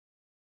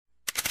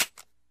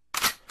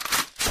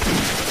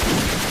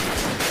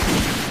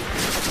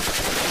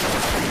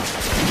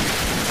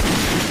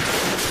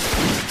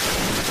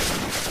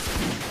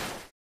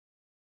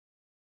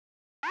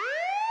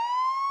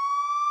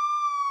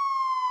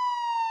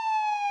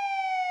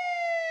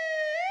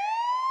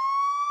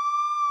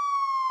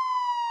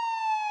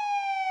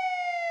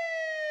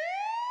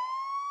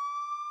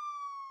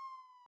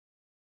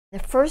The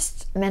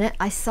first minute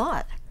I saw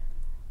it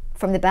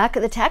from the back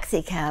of the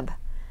taxi cab,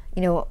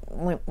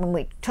 when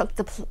we took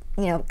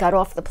got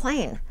off the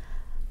plane,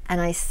 and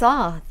I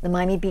saw the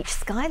Miami Beach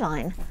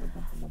skyline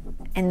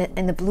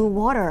and the blue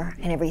water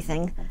and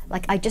everything.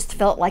 Like, I just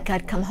felt like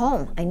I'd come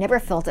home. I never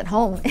felt at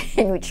home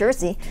in New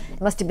Jersey. It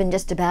must have been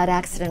just a bad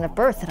accident of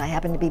birth that I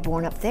happened to be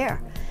born up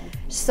there.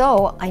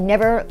 So I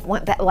never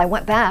went back. Well, I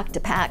went back to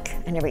pack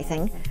and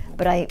everything,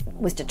 but I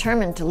was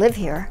determined to live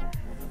here.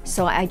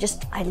 So I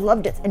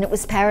loved it, and it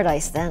was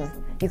paradise then.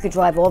 You could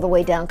drive all the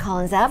way down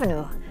Collins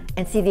Avenue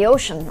and see the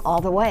ocean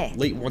all the way.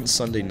 Late one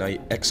Sunday night,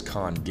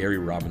 ex-con Gary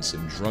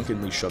Robinson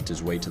drunkenly shoved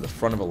his way to the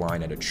front of a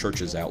line at a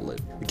Church's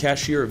outlet. The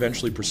cashier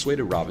eventually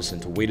persuaded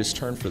Robinson to wait his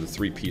turn for the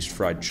 3-piece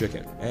fried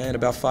chicken, and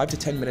about 5 to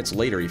 10 minutes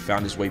later he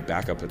found his way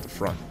back up at the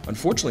front.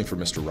 Unfortunately for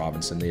Mr.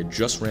 Robinson, they had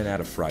just ran out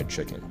of fried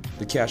chicken.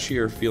 The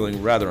cashier, feeling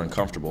rather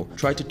uncomfortable,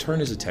 tried to turn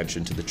his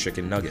attention to the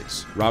chicken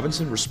nuggets.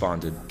 Robinson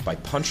responded by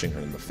punching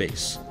her in the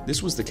face.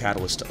 This was the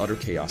catalyst to utter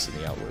chaos in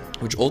the outlet,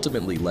 which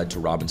ultimately led to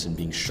Robinson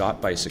being shot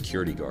by a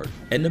security guard.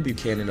 Edna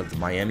Buchanan of the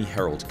Miami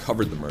Herald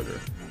covered the murder.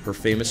 Her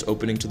famous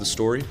opening to the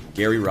story,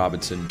 "Gary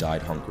Robinson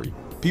died hungry."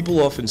 People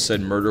often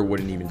said murder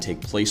wouldn't even take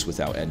place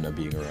without Edna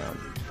being around.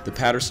 The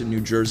Paterson,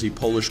 New Jersey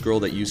Polish girl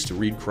that used to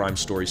read crime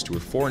stories to her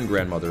foreign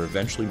grandmother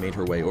eventually made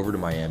her way over to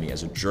Miami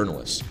as a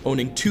journalist,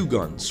 owning 2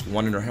 guns,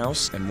 one in her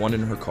house and one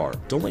in her car.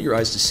 Don't let your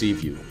eyes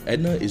deceive you.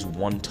 Edna is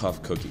one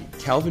tough cookie.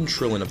 Calvin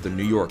Trillin of the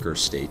New Yorker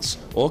states,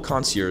 "All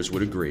connoisseurs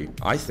would agree,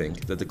 I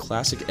think, that the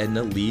classic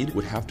Edna lead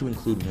would have to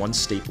include one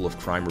staple of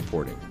crime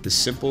reporting, the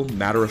simple,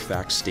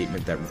 matter-of-fact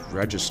statement that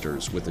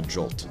registers with a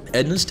jolt."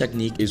 Edna's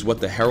technique is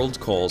what the Herald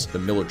calls the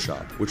Miller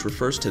chop, which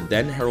refers to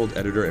then Herald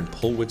editor and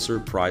Pulitzer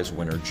Prize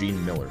winner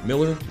Gene Miller.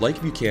 Miller,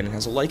 like Buchanan,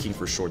 has a liking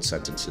for short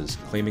sentences,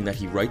 claiming that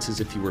he writes as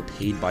if he were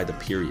paid by the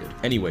period.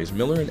 Anyways,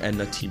 Miller and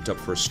Edna teamed up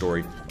for a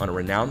story on a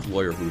renowned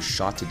lawyer who was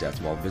shot to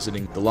death while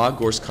visiting the La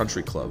Gorse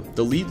Country Club.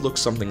 The lead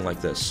looks something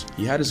like this.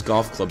 He had his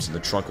golf clubs in the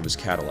trunk of his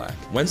Cadillac.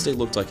 Wednesday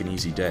looked like an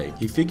easy day.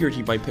 He figured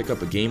he might pick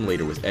up a game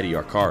later with Eddie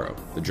Arcaro,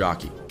 the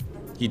jockey.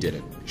 He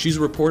didn't. She's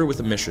a reporter with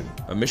a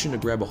mission to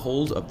grab a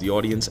hold of the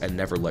audience and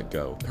never let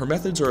go. Her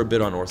methods are a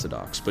bit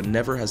unorthodox, but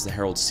never has the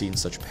Herald seen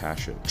such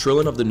passion.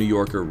 Trillin of the New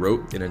Yorker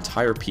wrote an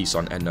entire piece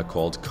on Edna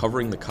called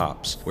 "Covering the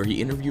Cops," where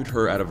he interviewed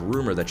her out of a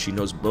rumor that she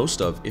knows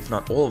most of, if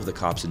not all of the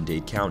cops in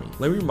Dade County.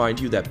 Let me remind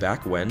you that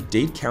back when,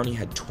 Dade County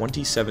had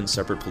 27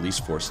 separate police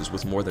forces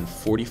with more than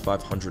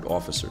 4,500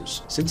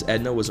 officers. Since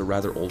Edna was a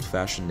rather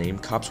old-fashioned name,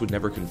 cops would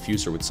never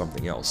confuse her with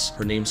something else.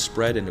 Her name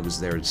spread and it was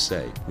there to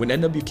stay. When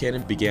Edna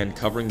Buchanan began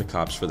covering the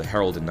cops for the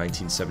Herald in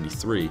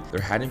 1973,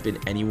 there hadn't been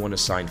anyone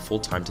assigned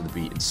full-time to the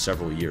beat in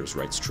several years,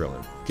 writes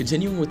Trillin.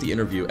 Continuing with the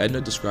interview, Edna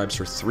describes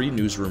her 3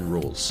 newsroom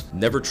rules: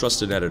 never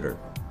trust an editor,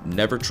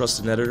 never trust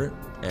an editor,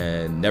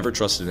 and never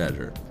trust an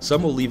editor.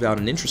 Some will leave out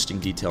an interesting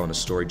detail in a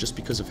story just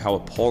because of how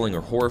appalling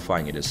or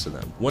horrifying it is to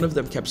them. One of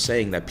them kept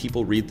saying that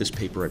people read this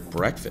paper at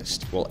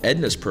breakfast, while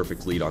Edna's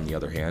perfect lead, on the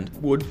other hand,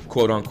 would,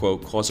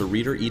 quote-unquote, cause a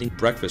reader eating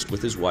breakfast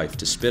with his wife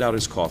to spit out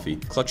his coffee,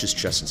 clutch his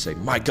chest, and say,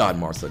 "My God,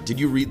 Martha, did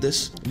you read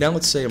this?" Now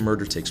let's say a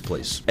murder takes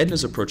place.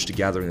 Edna's approach to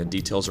gathering the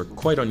details are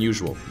quite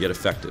unusual, yet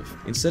effective.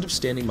 Instead of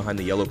standing behind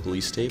the yellow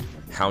police tape,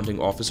 hounding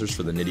officers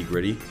for the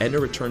nitty-gritty, Edna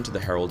returned to the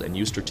Herald and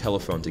used her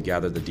telephone to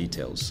gather the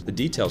details. The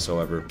details,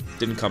 however,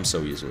 didn't come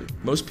so easily.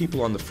 Most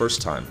people on the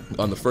first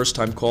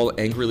time call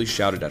angrily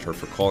shouted at her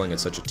for calling at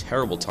such a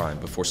terrible time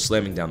before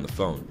slamming down the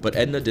phone. But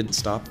Edna didn't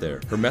stop there.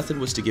 Her method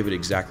was to give it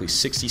exactly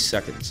 60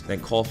 seconds, then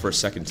call for a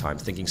second time,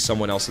 thinking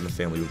someone else in the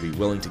family would be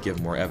willing to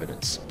give more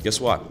evidence. Guess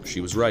what?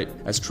 She was right.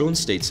 As Trillin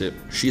states it,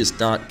 she is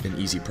not an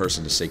easy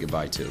person to say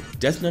goodbye to.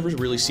 Death never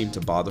really seemed to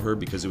bother her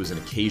because it was an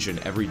occasion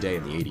every day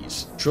in the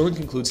 80s. Trillin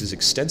concludes his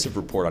extensive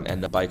report on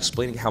Edna by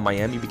explaining how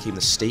Miami became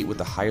the state with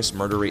the highest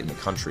murder rate in the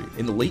country.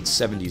 In the late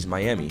 70s,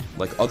 Miami,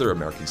 like other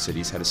American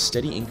cities, had a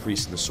steady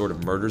increase in the sort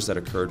of murders that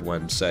occurred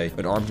when, say,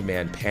 an armed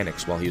man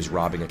panics while he is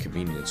robbing a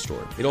convenience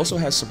store. It also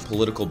has some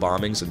political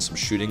bombings and some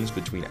shootings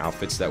between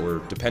outfits that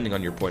were, depending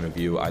on your point of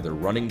view, either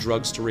running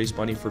drugs to raise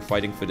money for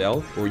fighting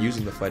Fidel or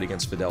using the fight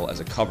against Fidel as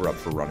a cover-up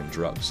for running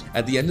drugs.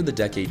 At the end of the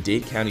decade,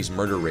 Dade County's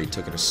murder rate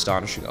took an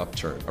astonishing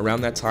upturn.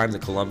 Around that time, the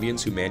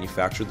Colombians who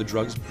manufactured the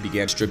drugs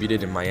began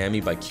distributed in Miami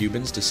by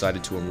Cubans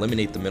decided to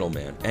eliminate the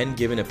middleman, and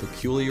given a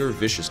peculiar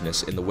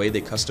viciousness in the way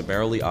they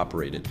customarily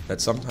operated,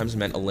 that sometimes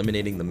meant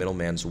eliminating the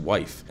middleman's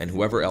wife and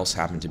whoever else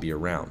happened to be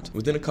around.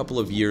 Within a couple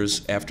of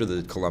years after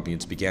the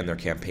Colombians began their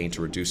campaign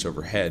to reduce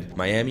overhead,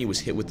 Miami was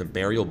hit with the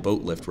Mariel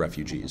boat lift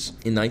refugees.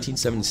 In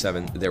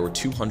 1977, there were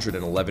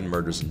 211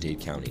 murders in Dade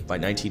County. By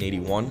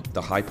 1981,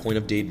 the high point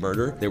of Dade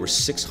murder, there were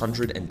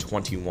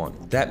 621.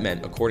 That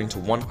meant, according to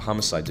one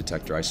homicide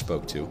detector I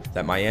spoke to,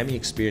 that Miami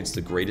experienced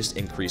the greatest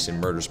increase in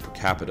murders per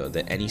capita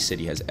that any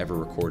city has ever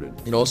recorded.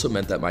 It also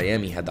meant that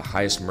Miami had the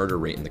highest murder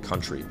rate in the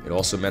country. It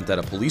also meant that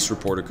a police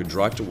reporter could could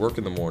drive to work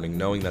in the morning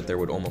knowing that there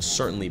would almost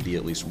certainly be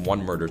at least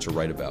one murder to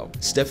write about.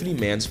 Stephanie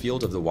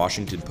Mansfield of the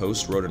Washington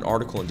Post wrote an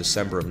article in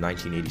December of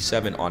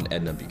 1987 on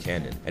Edna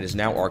Buchanan, and is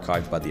now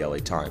archived by the LA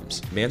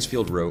Times.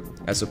 Mansfield wrote,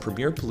 "As a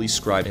premier police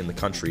scribe in the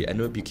country,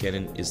 Edna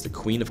Buchanan is the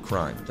queen of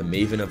crime, the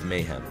maven of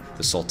mayhem,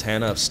 the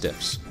sultana of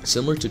stiffs."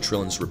 Similar to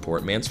Trillin's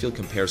report, Mansfield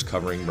compares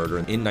covering murder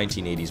in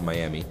 1980s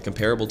Miami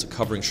comparable to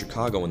covering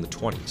Chicago in the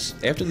 20s.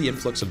 After the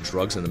influx of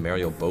drugs and the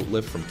Mariel boat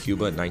lift from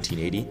Cuba in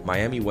 1980,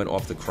 Miami went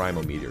off the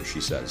crime-o-meter, she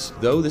says.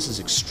 Though this is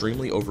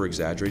extremely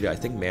over-exaggerated, I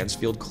think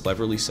Mansfield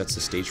cleverly sets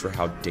the stage for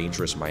how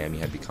dangerous Miami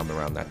had become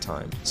around that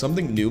time.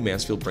 Something new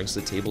Mansfield brings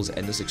to the table is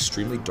Edna's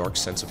extremely dark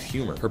sense of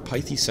humor. Her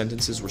pithy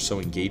sentences were so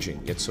engaging,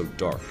 yet so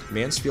dark.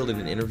 Mansfield, in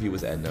an interview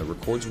with Edna,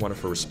 records one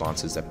of her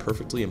responses that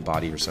perfectly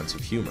embody her sense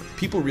of humor.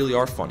 "People really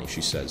are funny,"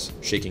 she says,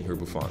 shaking her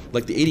bouffant.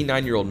 Like the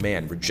 89-year-old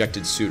man,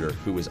 rejected suitor,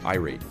 who was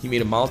irate. He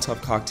made a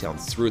Molotov cocktail and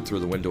threw it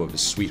through the window of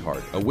his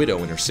sweetheart, a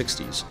widow in her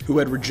 60s, who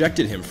had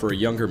rejected him for a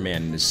younger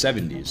man in his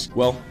 70s.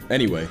 Well,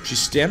 anyway, she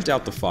stamped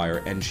out the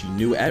fire, and she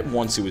knew at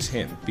once it was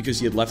him, because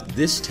he had left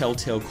this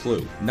telltale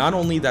clue. Not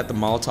only that the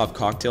Molotov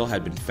cocktail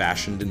had been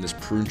fashioned in this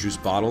prune juice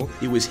bottle,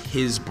 it was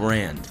his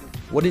brand.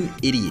 What an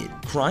idiot.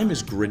 Crime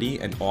is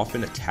gritty and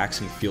often a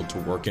taxing field to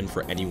work in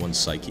for anyone's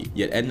psyche,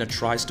 yet Edna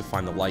tries to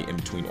find the light in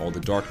between all the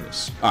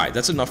darkness. Alright,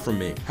 that's enough from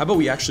me. How about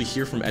we actually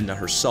hear from Edna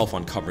herself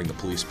on covering the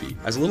police beat?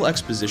 As a little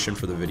exposition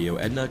for the video,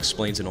 Edna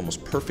explains in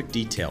almost perfect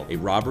detail a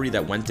robbery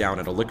that went down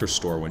at a liquor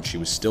store when she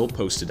was still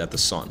posted at the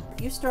Sun.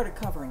 You started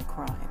covering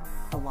crime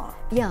a lot.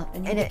 Yeah.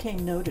 And you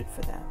became noted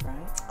for that,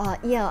 right?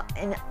 Yeah,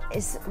 and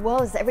as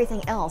well as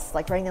everything else,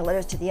 like writing the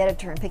letters to the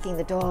editor and picking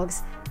the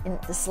dogs and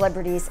the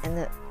celebrities and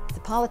the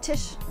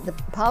politics,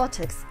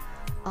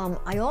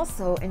 I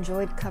also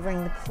enjoyed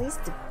covering the police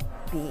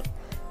beat.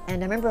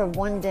 And I remember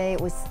one day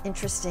it was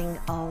interesting,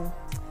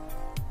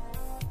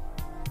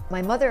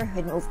 my mother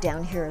had moved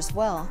down here as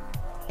well,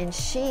 and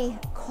she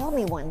called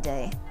me one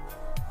day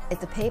at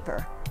the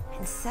paper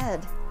and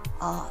said,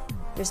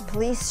 there's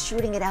police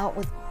shooting it out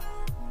with,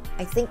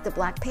 I think, the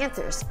Black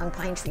Panthers on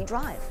Pine Tree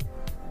Drive.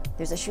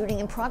 There's a shooting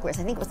in progress.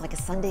 I think it was like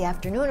a Sunday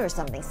afternoon or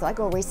something. So I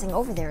go racing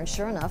over there, and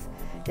sure enough,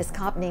 this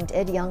cop named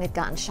Ed Young had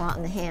gotten shot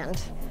in the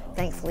hand.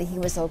 Thankfully, he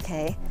was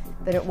okay.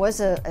 But it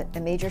was a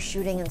major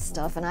shooting and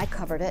stuff, and I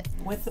covered it.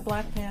 With the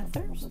Black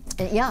Panthers?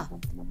 And, yeah.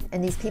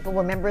 And these people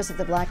were members of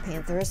the Black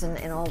Panthers,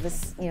 and all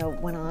this,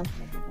 went on.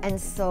 And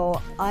so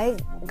I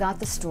got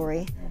the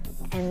story,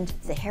 and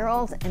the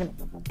Herald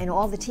and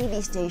all the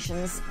TV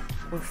stations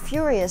were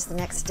furious the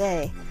next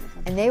day.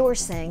 And they were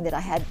saying that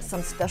I had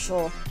some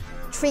special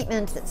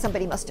treatment, that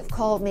somebody must have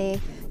called me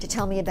to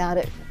tell me about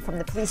it from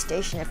the police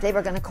station. If they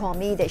were going to call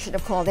me, they should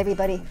have called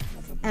everybody.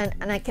 And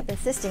I kept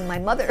insisting my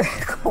mother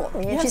called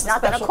me, and yes, she's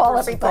not going to call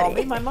everybody. Called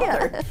me, my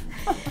mother.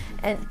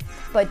 Yeah.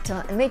 But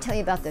let me tell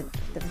you about the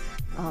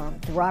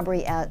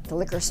robbery at the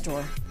liquor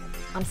store.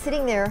 I'm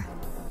sitting there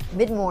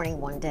mid-morning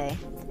one day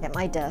at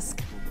my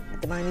desk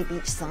at the Miami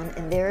Beach Sun,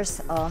 and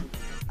there's a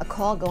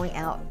call going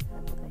out,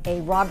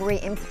 armed robbery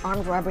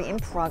in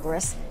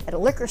progress at a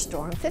liquor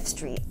store on 5th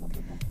Street.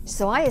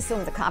 So I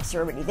assumed the cops are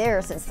already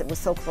there since it was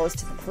so close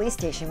to the police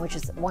station, which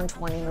is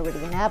 120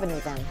 Meridian Avenue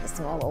then, a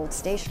small old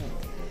station.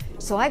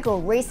 So I go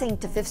racing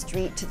to 5th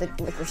Street to the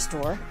liquor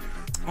store,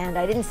 and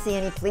I didn't see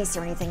any police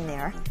or anything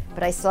there,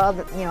 but I saw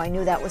that, I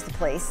knew that was the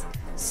place.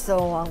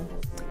 So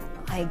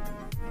I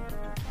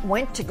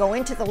went to go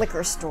into the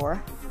liquor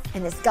store,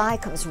 and this guy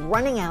comes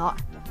running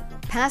out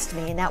past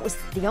me, and that was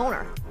the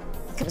owner.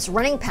 He comes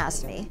running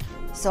past me.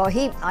 So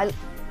he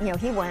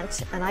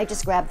went, and I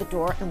just grabbed the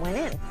door and went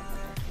in.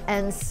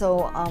 And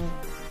so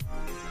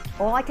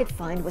all I could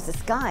find was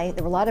this guy.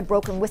 There were a lot of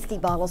broken whiskey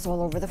bottles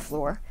all over the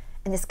floor,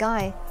 and this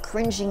guy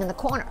cringing in the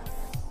corner.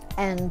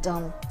 And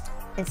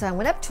so I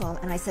went up to him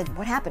and I said,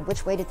 "What happened?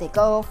 Which way did they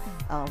go?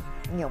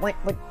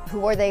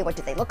 Who are they? What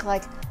did they look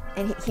like?"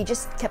 And he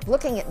just kept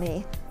looking at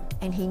me,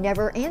 and he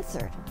never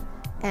answered.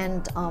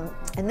 And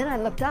then I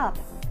looked up,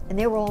 and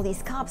there were all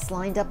these cops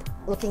lined up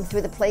looking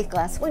through the plate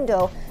glass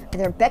window,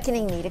 and they're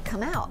beckoning me to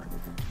come out.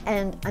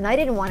 And I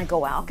didn't want to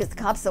go out because the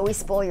cops always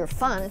spoil your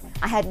fun.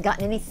 I hadn't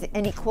gotten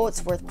any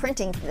quotes worth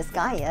printing from this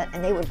guy yet,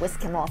 and they would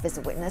whisk him off as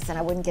a witness, and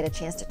I wouldn't get a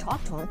chance to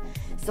talk to him.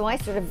 So I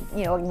sort of,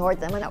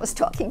 ignored them, and I was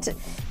talking to,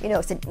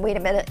 said, "Wait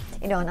a minute,"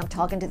 and I'm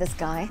talking to this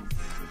guy.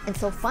 And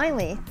so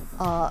finally,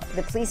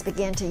 the police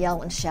began to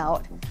yell and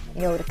shout,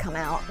 to come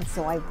out. And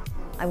so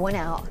I went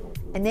out,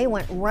 and they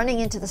went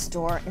running into the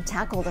store and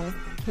tackled him.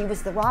 He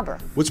was the robber.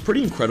 What's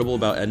pretty incredible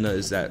about Edna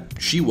is that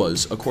she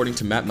was, according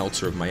to Matt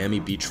Meltzer of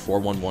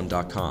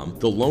MiamiBeach411.com,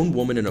 the lone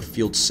woman in a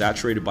field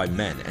saturated by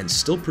men and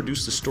still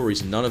produced the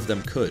stories none of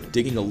them could,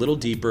 digging a little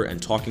deeper and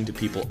talking to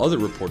people other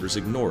reporters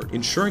ignored,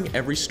 ensuring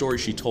every story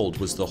she told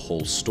was the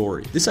whole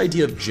story. This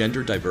idea of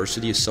gender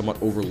diversity is somewhat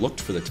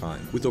overlooked for the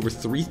time. With over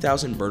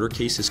 3,000 murder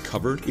cases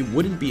covered, it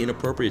wouldn't be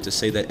inappropriate to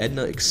say that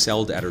Edna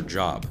excelled at her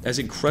job. As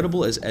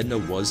incredible as Edna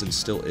was and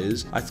still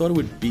is, I thought it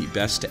would be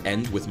best to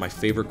end with my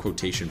favorite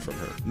quotation from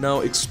her. No,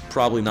 it's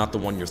probably not the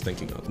one you're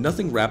thinking of.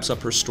 Nothing wraps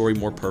up her story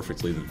more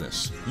perfectly than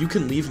this. You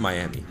can leave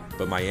Miami,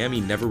 but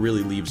Miami never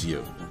really leaves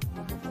you.